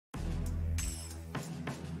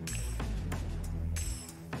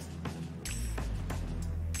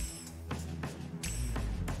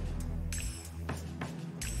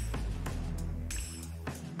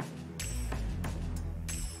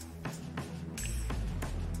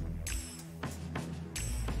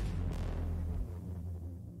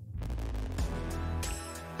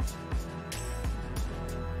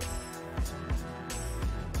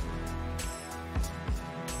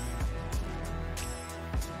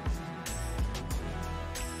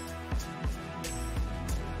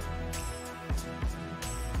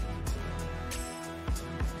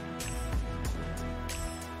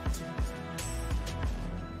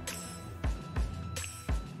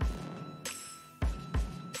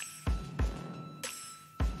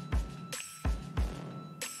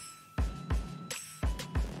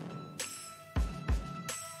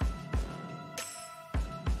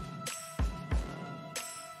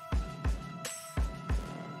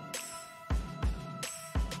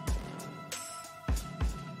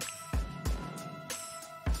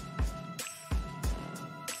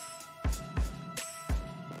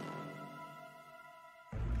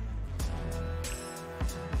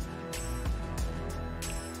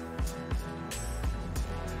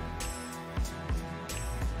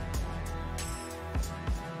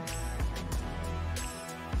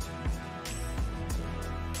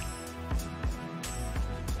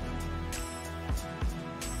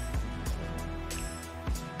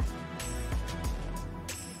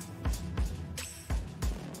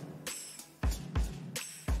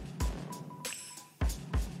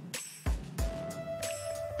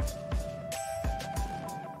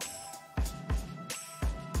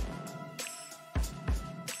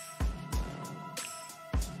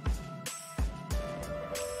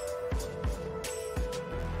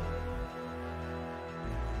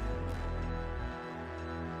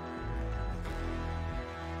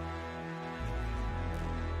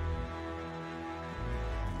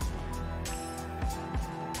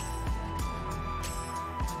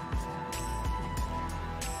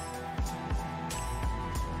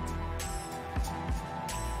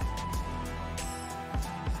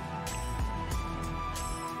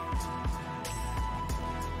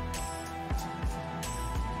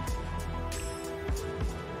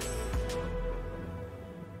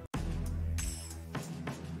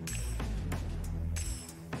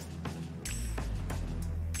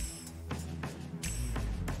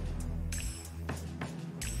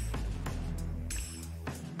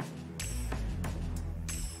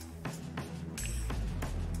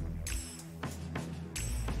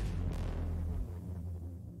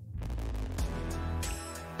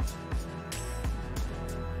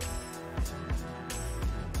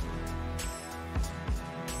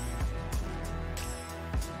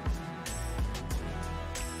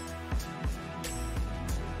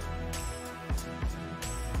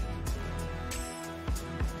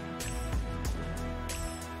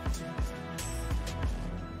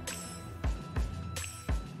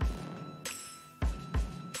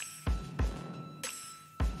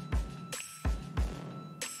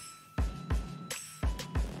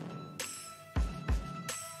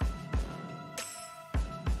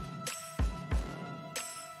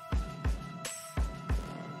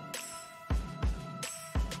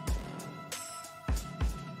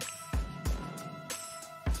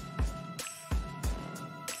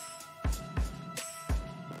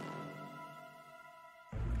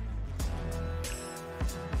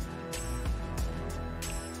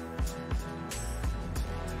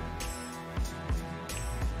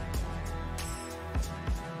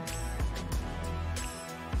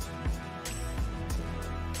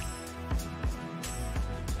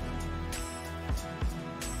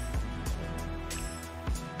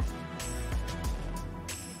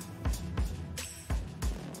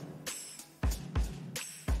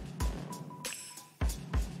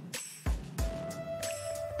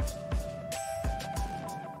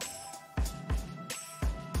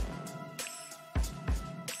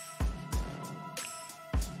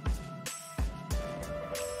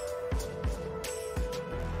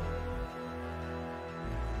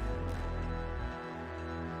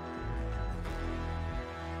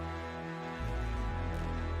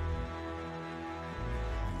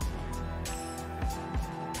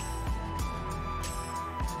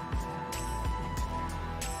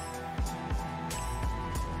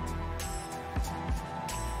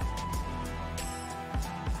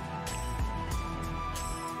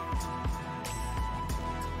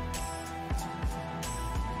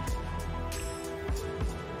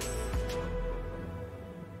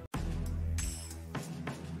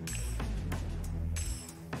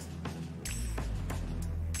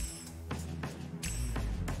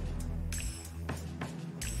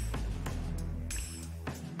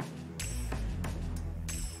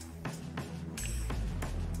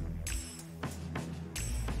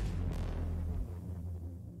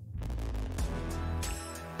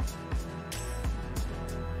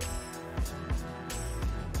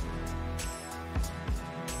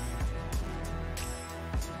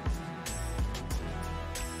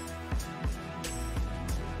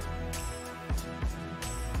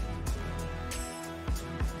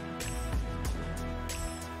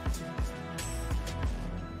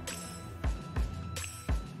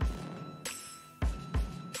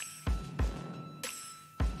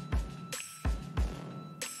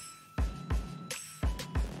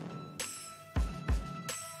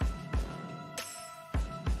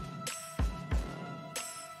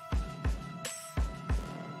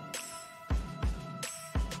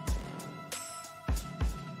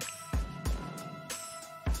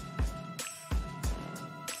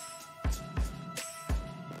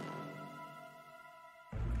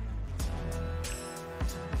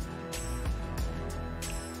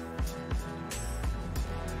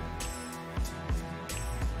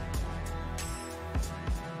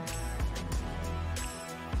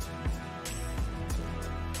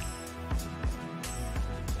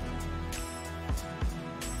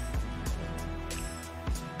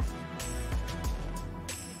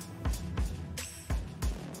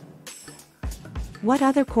What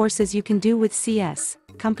other courses you can do with CS,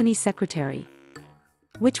 Company Secretary?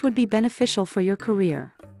 Which would be beneficial for your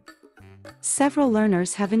career? Several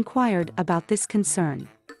learners have inquired about this concern.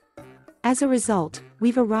 As a result,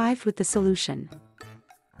 we've arrived with the solution.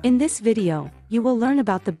 In this video, you will learn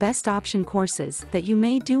about the best option courses that you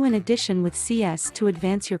may do in addition with CS to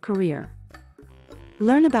advance your career.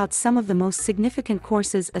 Learn about some of the most significant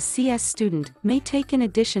courses a CS student may take in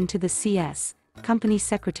addition to the CS, Company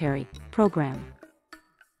Secretary, program.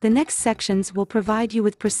 The next sections will provide you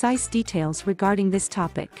with precise details regarding this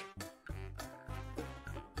topic.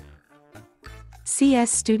 CS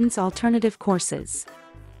Students' Alternative Courses.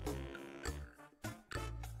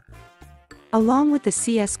 Along with the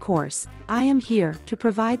CS course, I am here to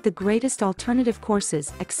provide the greatest alternative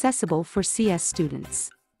courses accessible for CS students.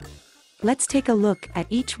 Let's take a look at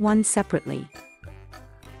each one separately.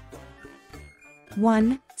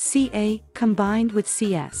 1. CA combined with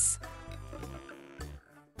CS.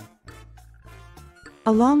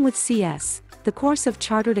 Along with CS, the course of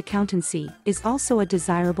Chartered Accountancy is also a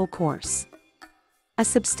desirable course. A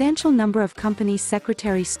substantial number of company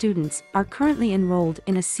secretary students are currently enrolled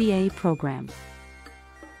in a CA program.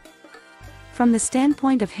 From the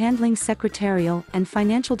standpoint of handling secretarial and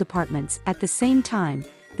financial departments at the same time,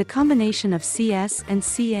 the combination of CS and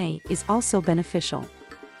CA is also beneficial.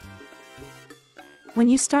 When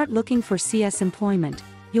you start looking for CS employment,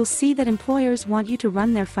 you'll see that employers want you to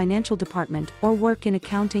run their financial department or work in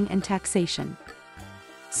accounting and taxation.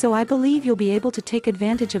 So I believe you'll be able to take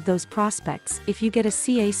advantage of those prospects if you get a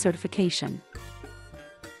CA certification.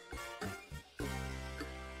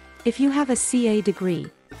 If you have a CA degree,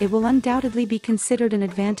 it will undoubtedly be considered an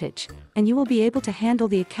advantage, and you will be able to handle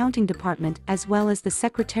the accounting department as well as the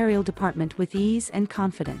secretarial department with ease and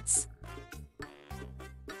confidence.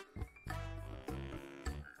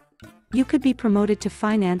 You could be promoted to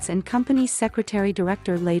Finance and Company Secretary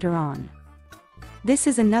Director later on. This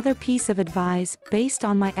is another piece of advice based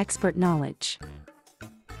on my expert knowledge.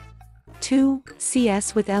 2.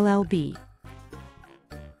 CS with LLB.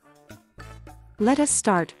 Let us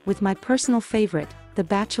start with my personal favorite, the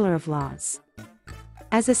Bachelor of Laws.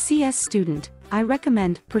 As a CS student, I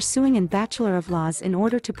recommend pursuing a Bachelor of Laws in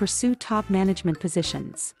order to pursue top management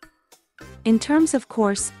positions. In terms of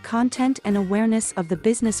course, content and awareness of the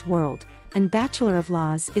business world, a Bachelor of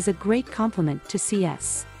Laws is a great complement to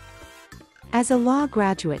CS. As a law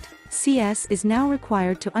graduate, CS is now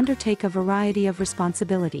required to undertake a variety of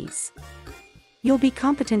responsibilities. You'll be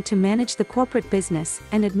competent to manage the corporate business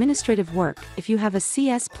and administrative work if you have a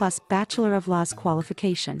CS plus Bachelor of Laws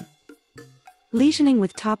qualification. Liaising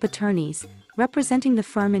with top attorneys, representing the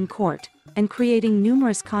firm in court, and creating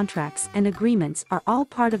numerous contracts and agreements are all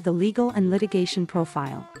part of the legal and litigation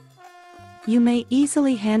profile. You may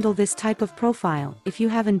easily handle this type of profile if you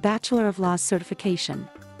have a Bachelor of Laws certification.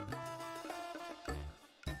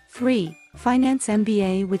 3. Finance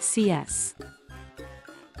MBA with CS.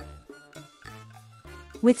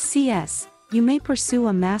 With CS, you may pursue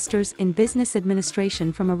a Master's in Business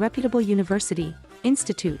Administration from a reputable university,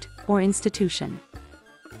 institute, or institution.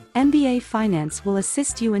 MBA Finance will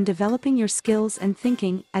assist you in developing your skills and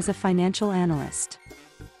thinking as a financial analyst.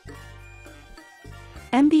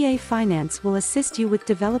 MBA Finance will assist you with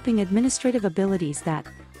developing administrative abilities that,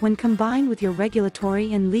 when combined with your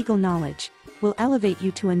regulatory and legal knowledge, will elevate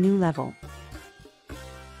you to a new level.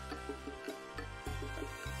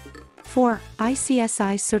 4.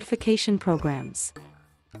 ICSI certification programs.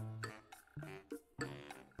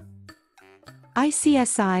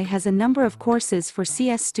 ICSI has a number of courses for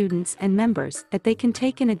CS students and members that they can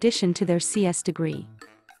take in addition to their CS degree.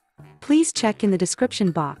 Please check in the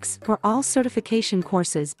description box for all certification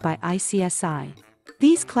courses by ICSI.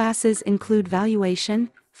 These classes include valuation,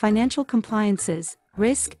 financial compliances,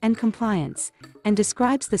 risk and compliance, and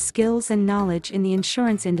describes the skills and knowledge in the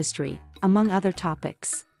insurance industry, among other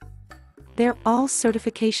topics. They're all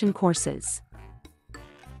certification courses.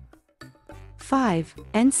 5.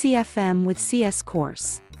 NCFM with CS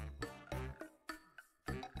course.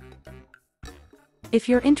 If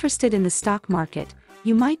you're interested in the stock market,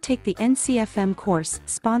 you might take the NCFM course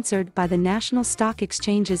sponsored by the National Stock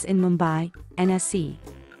Exchanges in Mumbai, NSE.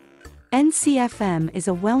 NCFM is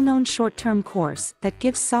a well-known short-term course that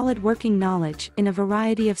gives solid working knowledge in a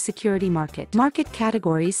variety of security market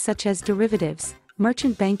categories such as derivatives,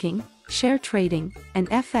 merchant banking, share trading, and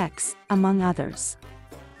FX, among others.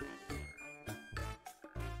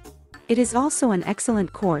 It is also an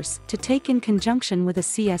excellent course to take in conjunction with a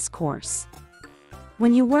CS course.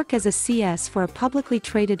 When you work as a CS for a publicly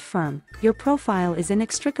traded firm, your profile is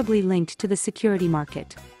inextricably linked to the security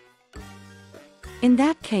market. In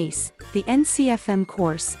that case, the NCFM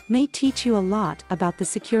course may teach you a lot about the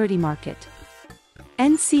security market.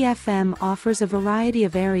 NCFM offers a variety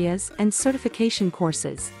of areas and certification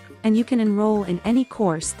courses, and you can enroll in any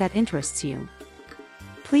course that interests you.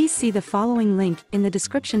 Please see the following link in the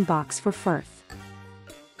description box for further.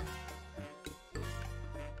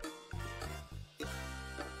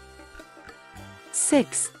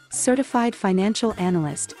 6. Certified Financial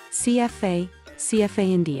Analyst, CFA, CFA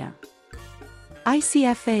India.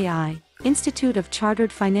 ICSI, Institute of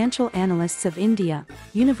Chartered Financial Analysts of India,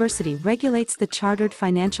 University regulates the Chartered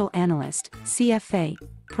Financial Analyst, CFA,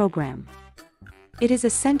 program. It is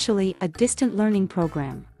essentially a distant learning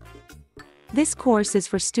program. This course is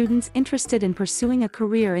for students interested in pursuing a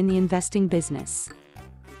career in the investing business.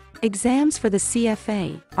 Exams for the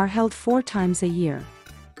CFA are held 4 times a year.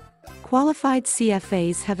 Qualified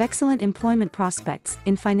CFAs have excellent employment prospects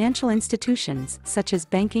in financial institutions such as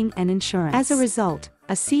banking and insurance. As a result,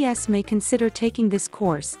 a CS may consider taking this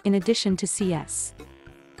course in addition to CS.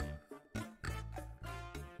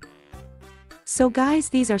 So guys,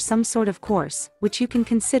 these are some sort of course which you can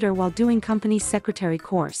consider while doing company secretary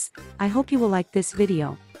course. I hope you will like this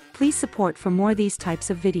video. Please support for more these types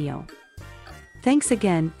of video. Thanks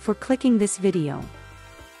again for clicking this video.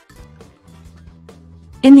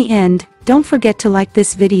 In the end, don't forget to like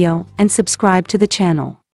this video and subscribe to the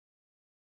channel.